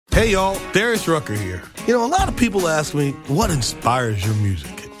Hey y'all, Darius Rucker here. You know, a lot of people ask me, what inspires your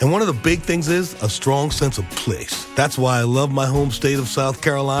music? And one of the big things is a strong sense of place. That's why I love my home state of South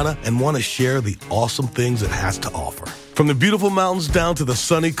Carolina and want to share the awesome things it has to offer. From the beautiful mountains down to the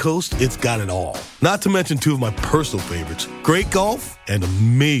sunny coast, it's got it all. Not to mention two of my personal favorites, great golf and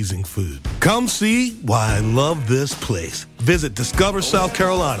amazing food. Come see why I love this place. Visit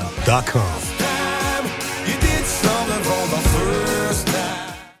discoversouthcarolina.com.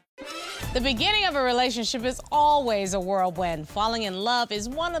 The beginning of a relationship is always a whirlwind. Falling in love is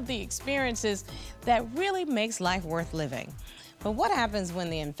one of the experiences that really makes life worth living. But what happens when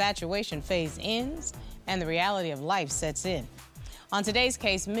the infatuation phase ends and the reality of life sets in? On today's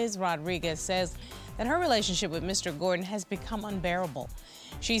case, Ms. Rodriguez says that her relationship with Mr. Gordon has become unbearable.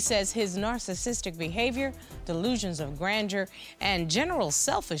 She says his narcissistic behavior, delusions of grandeur, and general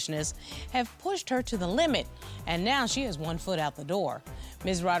selfishness have pushed her to the limit, and now she has one foot out the door.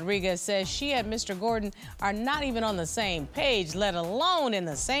 Ms. Rodriguez says she and Mr. Gordon are not even on the same page, let alone in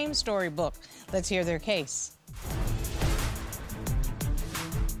the same storybook. Let's hear their case.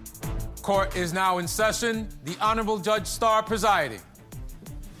 Court is now in session. The Honorable Judge Starr presiding.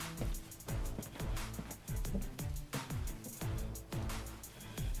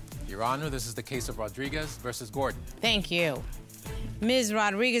 Your Honor, this is the case of Rodriguez versus Gordon. Thank you. Ms.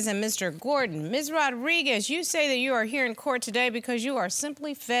 Rodriguez and Mr. Gordon. Ms. Rodriguez, you say that you are here in court today because you are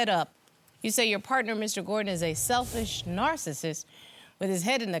simply fed up. You say your partner, Mr. Gordon, is a selfish narcissist with his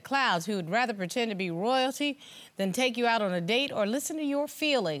head in the clouds who would rather pretend to be royalty than take you out on a date or listen to your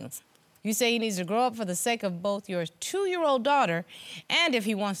feelings. You say he needs to grow up for the sake of both your 2-year-old daughter and if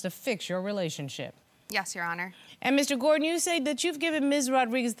he wants to fix your relationship. Yes, Your Honor. And Mr. Gordon, you say that you've given Ms.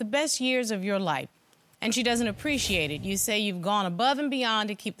 Rodriguez the best years of your life, and she doesn't appreciate it. You say you've gone above and beyond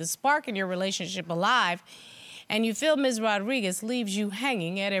to keep the spark in your relationship alive, and you feel Ms. Rodriguez leaves you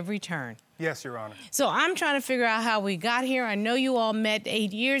hanging at every turn. Yes, Your Honor. So I'm trying to figure out how we got here. I know you all met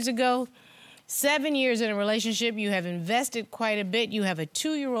 8 years ago. 7 years in a relationship. You have invested quite a bit. You have a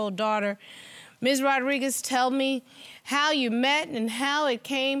 2-year-old daughter. Ms. Rodriguez, tell me how you met and how it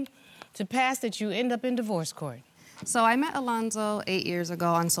came to pass that you end up in divorce court. So I met Alonzo 8 years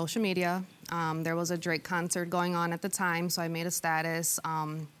ago on social media. There was a Drake concert going on at the time, so I made a status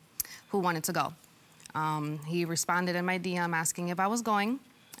who wanted to go. He responded in my DM asking if I was going.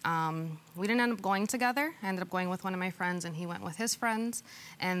 We didn't end up going together. I ended up going with one of my friends, and he went with his friends.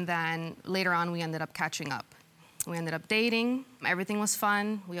 And then later on, we ended up catching up. We ended up dating. Everything was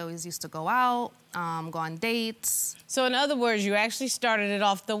fun. We always used to go out, go on dates. So in other words, you actually started it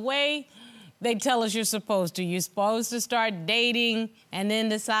off the way they tell us you're supposed to. You're supposed to start dating and then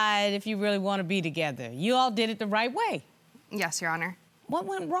decide if you really want to be together. You all did it the right way. Yes, Your Honor. What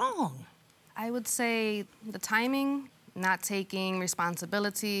went wrong? I would say the timing, not taking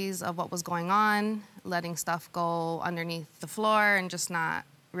responsibilities of what was going on, letting stuff go underneath the floor, and just not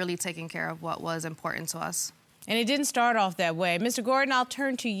really taking care of what was important to us. And it didn't start off that way. Mr. Gordon, I'll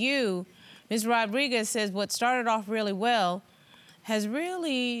turn to you. Ms. Rodriguez says what started off really well has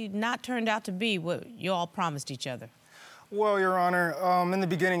really not turned out to be what you all promised each other. Well, Your Honor, in the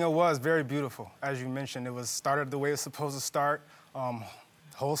beginning it was very beautiful. As you mentioned, it was started the way it was supposed to start,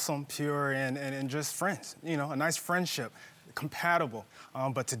 wholesome, pure, and just friends. You know, a nice friendship, compatible.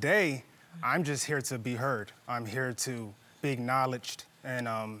 But today, I'm just here to be heard. I'm here to be acknowledged and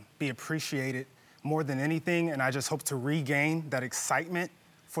be appreciated more than anything, and I just hope to regain that excitement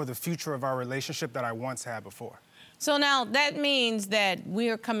for the future of our relationship that I once had before. So now that means that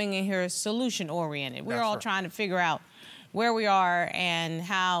we are coming in here solution-oriented. We're all trying to figure out where we are and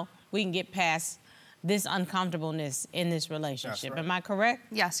how we can get past this uncomfortableness in this relationship. Am I correct?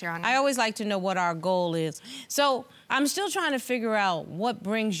 Yes, Your Honor. I always like to know what our goal is. So I'm still trying to figure out what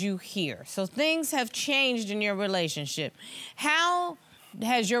brings you here. So things have changed in your relationship. How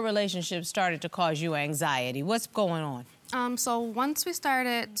has your relationship started to cause you anxiety? What's going on? So once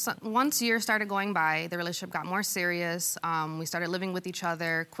years started going by, the relationship got more serious. We started living with each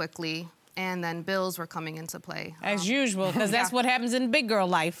other quickly, and then bills were coming into play. As usual, because that's what happens in big girl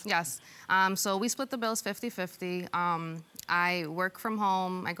life. Yes. So we split the bills 50-50. I work from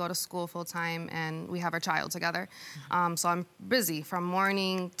home, I go to school full time, and we have our child together. So I'm busy from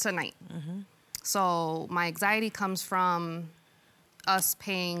morning to night. So my anxiety comes from us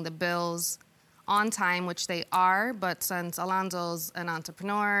paying the bills on time, which they are, but since Alonzo's an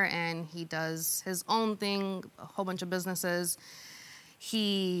entrepreneur and he does his own thing, a whole bunch of businesses,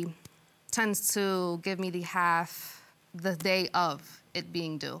 he tends to give me the day of it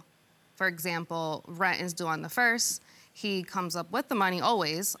being due. For example, rent is due on the 1st. He comes up with the money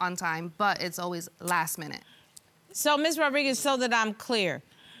always on time, but it's always last minute. So, Ms. Rodriguez, so that I'm clear,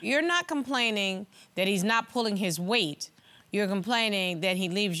 You're not complaining that he's not pulling his weight. You're complaining that he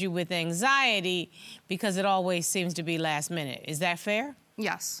leaves you with anxiety because it always seems to be last minute. Is that fair?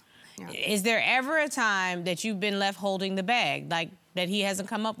 Yes. Yeah. Is there ever a time that you've been left holding the bag, like that he hasn't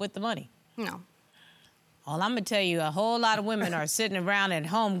come up with the money? No. Well, I'm going to tell you, a whole lot of women are sitting around at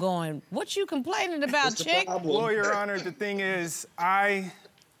home going, what you complaining about, chick? Well, Your Honor, the thing is, I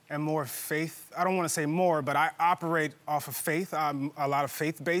am more faith. I don't want to say more, but I operate off of faith. I'm a lot of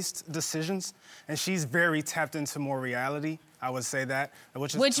faith-based decisions, and she's very tapped into more reality. I would say that,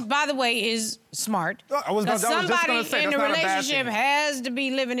 which by the way, is smart. Somebody in the relationship has to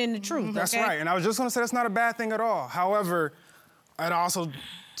be living in the truth. That's okay? right, and I was just going to say that's not a bad thing at all. However, it also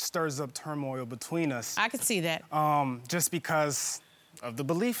stirs up turmoil between us. I can see that. Just because of the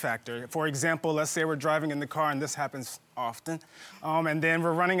belief factor. For example, let's say we're driving in the car, and this happens often, and then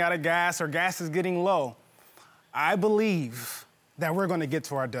we're running out of gas or gas is getting low. I believe that we're going to get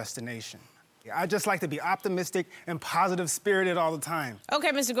to our destination. I just like to be optimistic and positive-spirited all the time. Okay,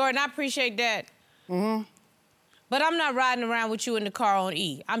 Mr. Gordon, I appreciate that. But I'm not riding around with you in the car on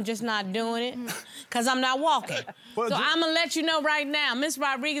E. I'm just not doing it because I'm not walking. So I'm going to let you know right now, Miss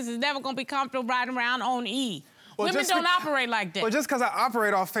Rodriguez is never going to be comfortable riding around on E. Women don't operate like that. Well, just because I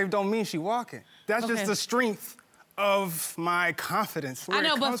operate off faith don't mean she walking. That's just the strength of my confidence. I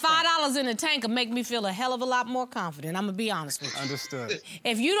know, but $5 in the tank will make me feel a hell of a lot more confident. I'm going to be honest with you. Understood.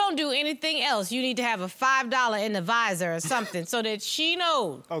 If you don't do anything else, you need to have a $5 in the visor or something so that she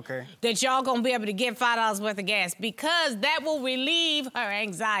knows that y'all going to be able to get $5 worth of gas because that will relieve her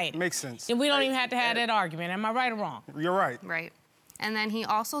anxiety. Makes sense. And we don't even have to have that argument. Am I right or wrong? You're right. Right. And then he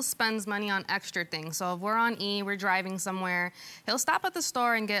also spends money on extra things. So if we're on E, we're driving somewhere, he'll stop at the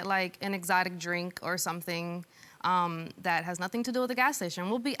store and get like an exotic drink or something that has nothing to do with the gas station.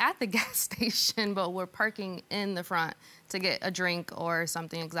 We'll be at the gas station, but we're parking in the front to get a drink or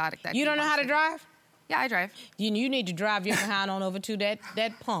something exotic. That you don't know how to drive? Yeah, I drive. You need to drive your behind on over to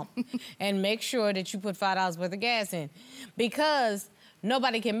that pump and make sure that you put $5 worth of gas in. Because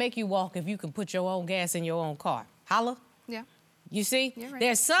nobody can make you walk if you can put your own gas in your own car. Holla? Yeah. You see? You're right.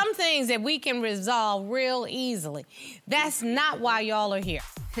 There's some things that we can resolve real easily. That's not why y'all are here.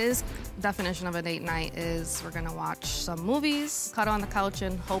 His definition of a date night is we're gonna watch some movies, cuddle on the couch,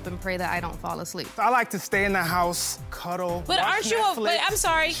 and hope and pray that I don't fall asleep. I like to stay in the house, cuddle, But aren't you? Netflix, I'm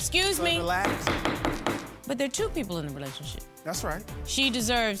sorry. Excuse me. Relax. But there are two people in the relationship. That's right. She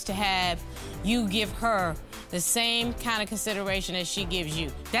deserves to have you give her the same kind of consideration as she gives you.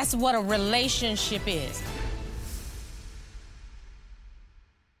 That's what a relationship is.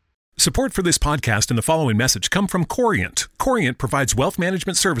 Support for this podcast and the following message come from Corient. Corient provides wealth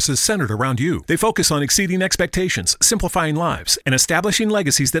management services centered around you. They focus on exceeding expectations, simplifying lives, and establishing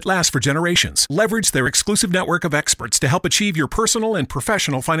legacies that last for generations. Leverage their exclusive network of experts to help achieve your personal and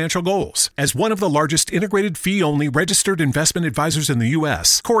professional financial goals. As one of the largest integrated fee-only registered investment advisors in the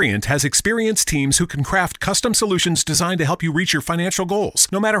U.S., Corient has experienced teams who can craft custom solutions designed to help you reach your financial goals,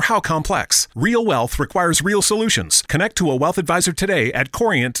 no matter how complex. Real wealth requires real solutions. Connect to a wealth advisor today at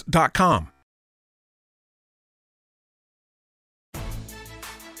Corient.com.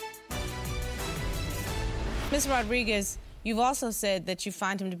 Ms. Rodriguez, you've also said that you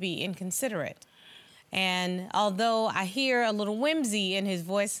find him to be inconsiderate. And although I hear a little whimsy in his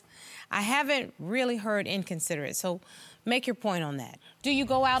voice, I haven't really heard inconsiderate. So make your point on that. Do you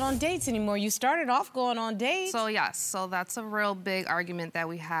go out on dates anymore? You started off going on dates. So yes, so that's a real big argument that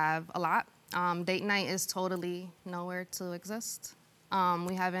we have a lot. Date night is totally nowhere to exist.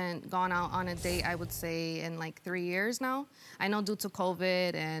 We haven't gone out on a date, I would say, in like 3 years now. I know due to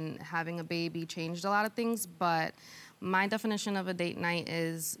COVID and having a baby changed a lot of things, but my definition of a date night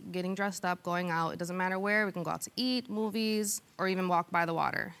is getting dressed up, going out. It doesn't matter where. We can go out to eat, movies, or even walk by the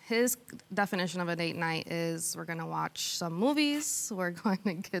water. His definition of a date night is we're going to watch some movies, we're going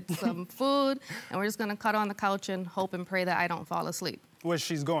to get some food, and we're just going to cuddle on the couch and hope and pray that I don't fall asleep. Which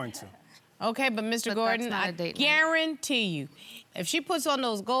she's going to. Okay, but Mr. Gordon, I guarantee you, if she puts on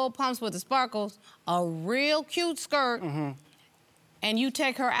those gold pumps with the sparkles, a real cute skirt, and you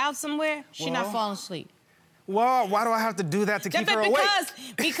take her out somewhere, she's not falling asleep. Well, why do I have to do that to keep her awake?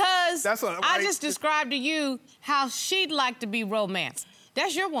 Because I just described to you how she'd like to be romanced.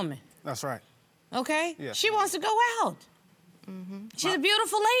 That's your woman. That's right. Okay? Yes. She wants to go out. She's a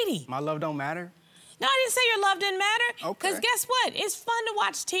beautiful lady. My love don't matter? No, I didn't say your love didn't matter. Okay. Because guess what? It's fun to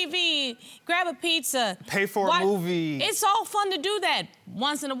watch TV, grab a pizza. Pay for a movie. It's all fun to do that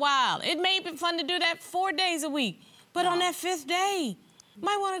once in a while. It may be fun to do that 4 days a week. But on that 5th day, you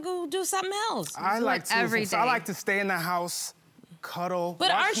might want to go do something else. I like to stay in the house, cuddle, but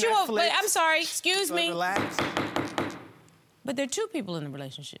watch aren't you Netflix, but I'm sorry, excuse me. relax. But there are two people in the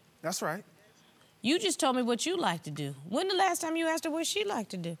relationship. That's right. You just told me what you like to do. When the last time you asked her what she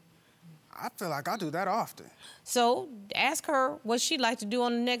liked to do? I feel like I do that often. So ask her what she'd like to do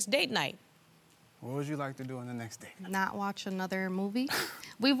on the next date night. What would you like to do on the next date? Not watch another movie.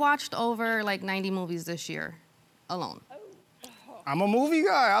 We've watched over like 90 movies this year alone. I'm a movie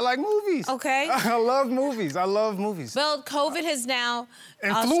guy. I like movies. Okay. I love movies. I love movies. Well, COVID has now...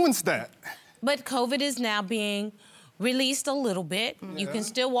 Influenced that. But COVID is now being released a little bit. Yeah. You can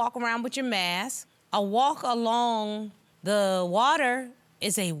still walk around with your mask. A walk along the water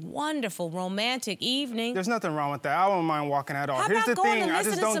is a wonderful romantic evening. There's nothing wrong with that. I don't mind walking at all. How Here's about the going thing, to I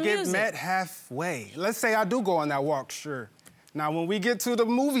listen just to don't some get music? met halfway. Let's say I do go on that walk, sure. Now, when we get to the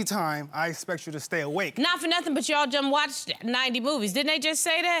movie time, I expect you to stay awake. Not for nothing, but y'all just watched 90 movies. Didn't they just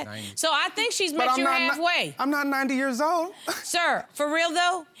say that? 90. So I think she's But met you halfway. I'm not 90 years old. Sir, for real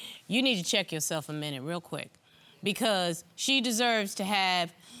though, you need to check yourself a minute real quick, because she deserves to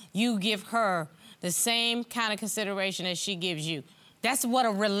have you give her the same kind of consideration as she gives you. That's what a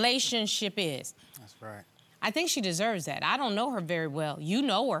relationship is. That's right. I think she deserves that. I don't know her very well. You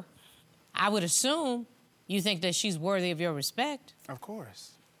know her. I would assume you think that she's worthy of your respect. Of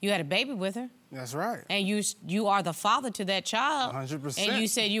course. You had a baby with her. That's right. And you are the father to that child. 100%. And you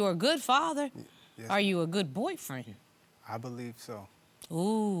said you were a good father. Yes. Are you a good boyfriend? I believe so.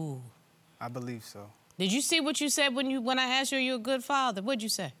 Ooh. I believe so. Did you see what you said when I asked you, are you a good father? What'd you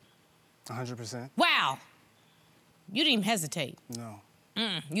say? 100%. Wow. You didn't even hesitate. No.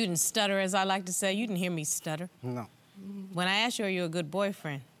 You didn't stutter, as I like to say. You didn't hear me stutter. No. When I asked you, are you a good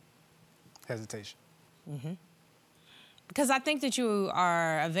boyfriend? Hesitation. Because I think that you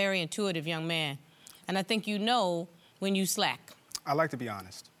are a very intuitive young man. And I think you know when you slack. I like to be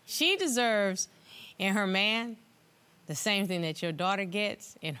honest. She deserves in her man the same thing that your daughter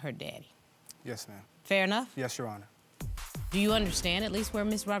gets in her daddy. Yes, ma'am. Fair enough? Yes, Your Honor. Do you understand at least where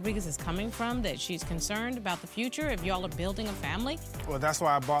Miss Rodriguez is coming from, that she's concerned about the future if y'all are building a family? Well, that's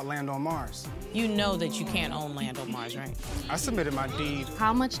why I bought land on Mars. You know that you can't own land on Mars, right? I submitted my deed.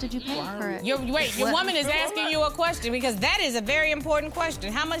 How much did you pay for it? Your woman is asking you a question, because that is a very important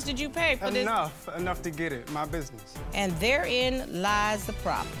question. How much did you pay for this? Enough to get it. My business. And therein lies the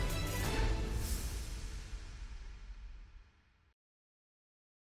problem.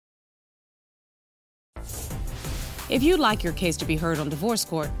 If you'd like your case to be heard on divorce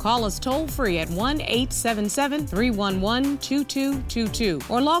court, call us toll-free at 1-877-311-2222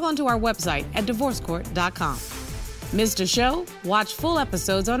 or log on to our website at divorcecourt.com. Missed a show? Watch full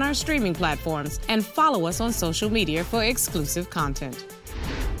episodes on our streaming platforms and follow us on social media for exclusive content.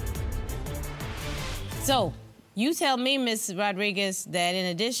 So, you tell me, Ms. Rodriguez, that in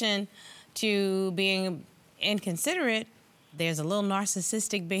addition to being inconsiderate, there's a little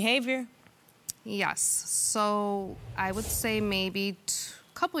narcissistic behavior? Yes. So I would say maybe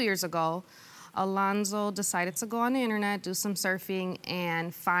a couple years ago, Alonzo decided to go on the internet, do some surfing,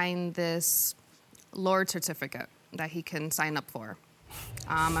 and find this Lord certificate that he can sign up for.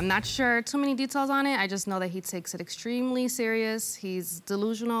 I'm not sure too many details on it. I just know that he takes it extremely serious. He's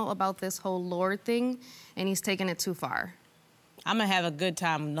delusional about this whole Lord thing, and he's taken it too far. I'm gonna have a good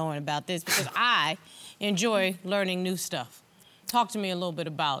time knowing about this, because I enjoy learning new stuff. Talk to me a little bit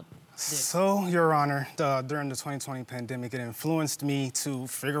about this. So, Your Honor, during the 2020 pandemic, it influenced me to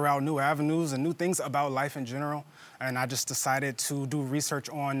figure out new avenues and new things about life in general. And I just decided to do research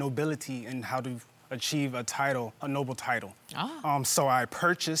on nobility and how to achieve a title, a noble title. So I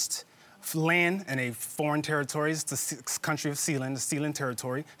purchased land in a foreign territory. It's the country of Sealand, the Sealand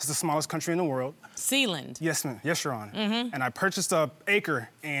territory. It's the smallest country in the world. Sealand? Yes, ma'am. Yes, Your Honor. And I purchased an acre,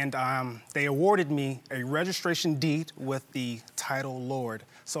 and they awarded me a registration deed with the title Lord.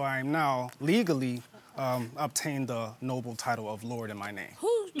 So I am now legally obtained the noble title of Lord in my name.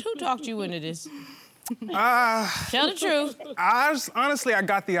 Who talked you into this? Tell the truth. Honestly, I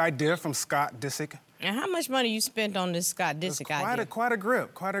got the idea from Scott Disick. And how much money you spent on this Scott Disick idea? Quite a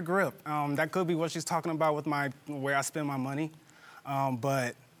grip. That could be what she's talking about with where I spend my money.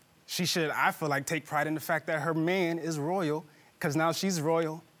 But she should, I feel like, take pride in the fact that her man is royal, because now she's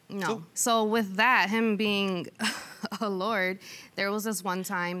royal. No. too. So with that, him being a Lord, there was this one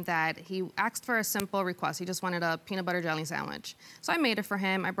time that he asked for a simple request. He just wanted a peanut butter jelly sandwich. So I made it for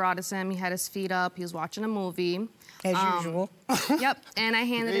him. I brought it to him. He had his feet up. He was watching a movie. As usual. Yep. And I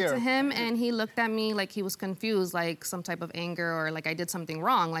handed it Yeah. to him, and he looked at me like he was confused, like some type of anger, or like I did something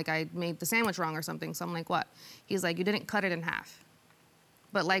wrong, like I made the sandwich wrong or something. So I'm like, what? He's like, you didn't cut it in half.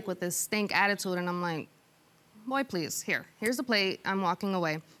 But like with this stink attitude, and I'm like, boy, please, here's the plate. I'm walking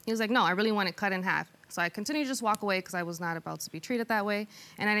away. He was like, no, I really want it cut in half. So I continued to just walk away because I was not about to be treated that way.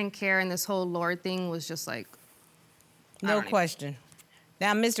 And I didn't care. And this whole Lord thing was just like, No question.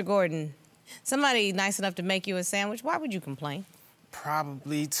 Now, Mr. Gordon, somebody nice enough to make you a sandwich, why would you complain?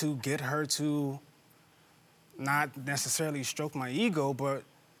 Probably to get her to not necessarily stroke my ego, but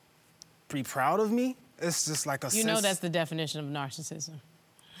be proud of me. It's just like a You know that's the definition of narcissism.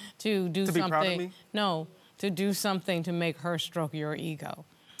 To do To something. be proud of me? No, to do something to make her stroke your ego.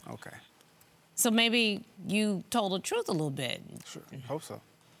 Okay. So maybe you told the truth a little bit. Sure. Hope so.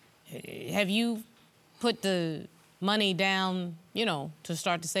 Have you put the money down, you know, to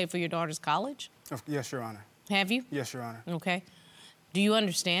start to save for your daughter's college? Yes, Your Honor. Have you? Yes, Your Honor. Okay. Do you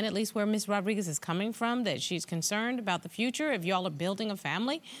understand at least where Ms. Rodriguez is coming from, that she's concerned about the future if y'all are building a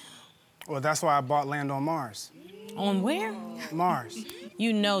family? Well, that's why I bought land on Mars. On where? Mars.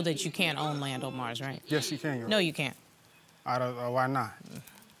 You know that you can't own land on Mars, right? Yes, you can, Your Honor. No, you can't. Why not?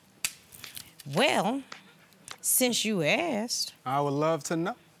 Well, since you asked. I would love to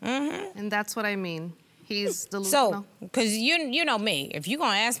know. And that's what I mean. He's delusional. So, because you know me, if you're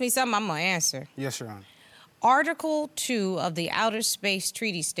going to ask me something, I'm going to answer. Yes, Your Honor. Article 2 of the Outer Space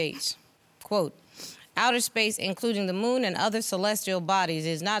Treaty states, quote, outer space, including the moon and other celestial bodies,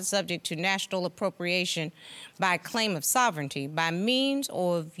 is not subject to national appropriation by claim of sovereignty, by means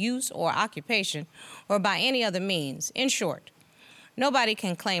of use or occupation, or by any other means. In short, nobody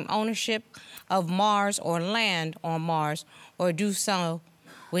can claim ownership of Mars or land on Mars or do so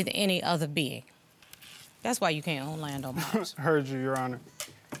with any other being. That's why you can't own land on Mars. Heard you, Your Honor.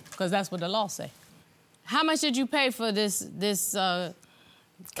 Because that's what the law say. How much did you pay for this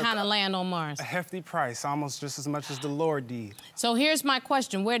kind of land on Mars? A hefty price, almost just as much as the Lord did. So here's my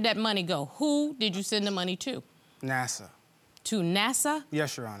question. Where'd that money go? Who did you send the money to? NASA. To NASA?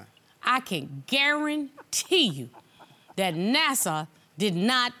 Yes, Your Honor. I can guarantee you that NASA did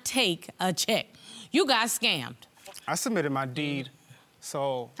not take a check. You got scammed. I submitted my deed,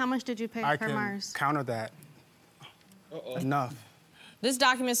 so How much did you pay I for can Mars? counter that. Enough. This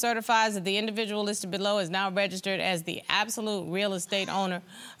document certifies that the individual listed below is now registered as the absolute real estate owner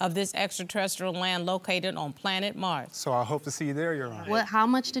of this extraterrestrial land located on planet Mars. So I hope to see you there, Your Honor. How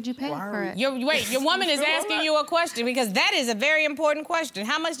much did you pay for it? Your woman is asking you a question because that is a very important question.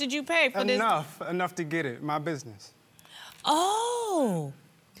 How much did you pay for this? Enough to get it. My business. Oh.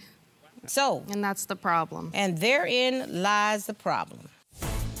 So. And that's the problem. And therein lies the problem.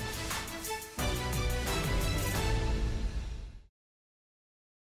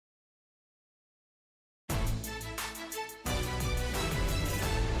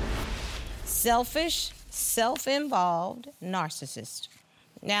 Selfish, self-involved narcissist.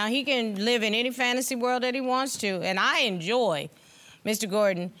 Now, he can live in any fantasy world that he wants to, and I enjoy, Mr.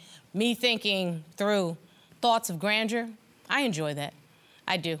 Gordon, me thinking through thoughts of grandeur. I enjoy that.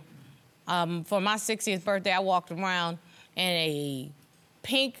 I do. For my 60th birthday, I walked around in a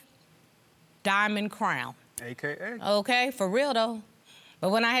pink diamond crown. AKA. Okay, for real, though. But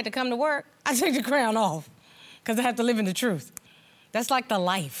when I had to come to work, I took the crown off because I have to live in the truth. That's like the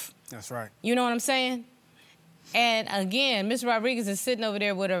life. That's right. You know what I'm saying? And again, Miss Rodriguez is sitting over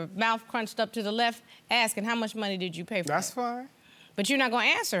there with her mouth crunched up to the left, asking, how much money did you pay for That's that? fine. But you're not going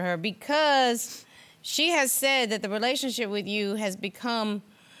to answer her because she has said that the relationship with you has become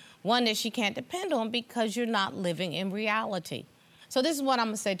one that she can't depend on because you're not living in reality. So this is what I'm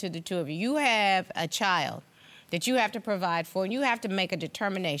going to say to the two of you. You have a child that you have to provide for, and you have to make a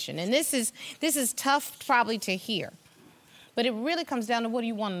determination. And this is tough probably to hear. But it really comes down to what do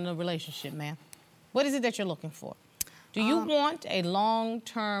you want in a relationship, ma'am? What is it that you're looking for? Do you want a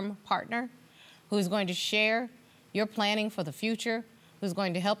long-term partner who's going to share your planning for the future, who's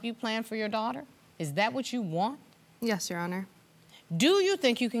going to help you plan for your daughter? Is that what you want? Yes, Your Honor. Do you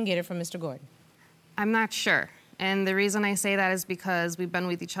think you can get it from Mr. Gordon? I'm not sure. And the reason I say that is because we've been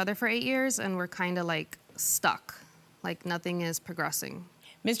with each other for 8 years and we're kind of like stuck. Like nothing is progressing.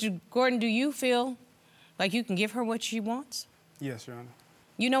 Mr. Gordon, do you feel like you can give her what she wants? Yes, Your Honor.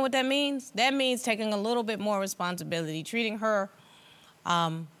 You know what that means? That means taking a little bit more responsibility, treating her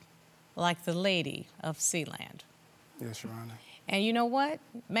like the lady of Sealand. Yes, Your Honor. And you know what,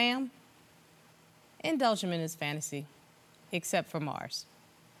 ma'am? Indulge him in his fantasy, except for Mars.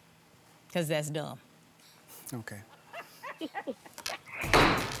 Because that's dumb. Okay.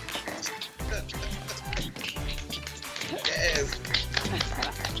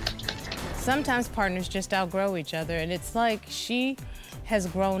 Sometimes partners just outgrow each other, and it's like she has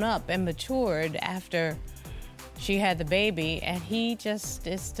grown up and matured after she had the baby, and he just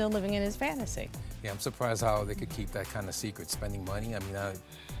is still living in his fantasy. Yeah, I'm surprised how they could keep that kind of secret, spending money. I mean,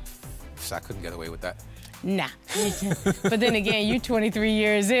 I couldn't get away with that. Nah. But then again, you 23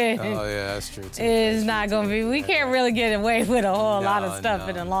 years in. Oh, yeah, that's true, too. It's not going to be, we can't really get away with a whole lot of stuff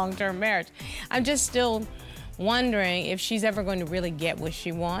in a long-term marriage. I'm just still wondering if she's ever going to really get what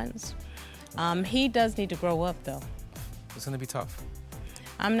she wants. He does need to grow up, though. It's going to be tough.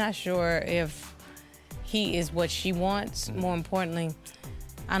 I'm not sure if he is what she wants. More importantly,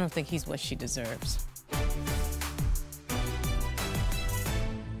 I don't think he's what she deserves.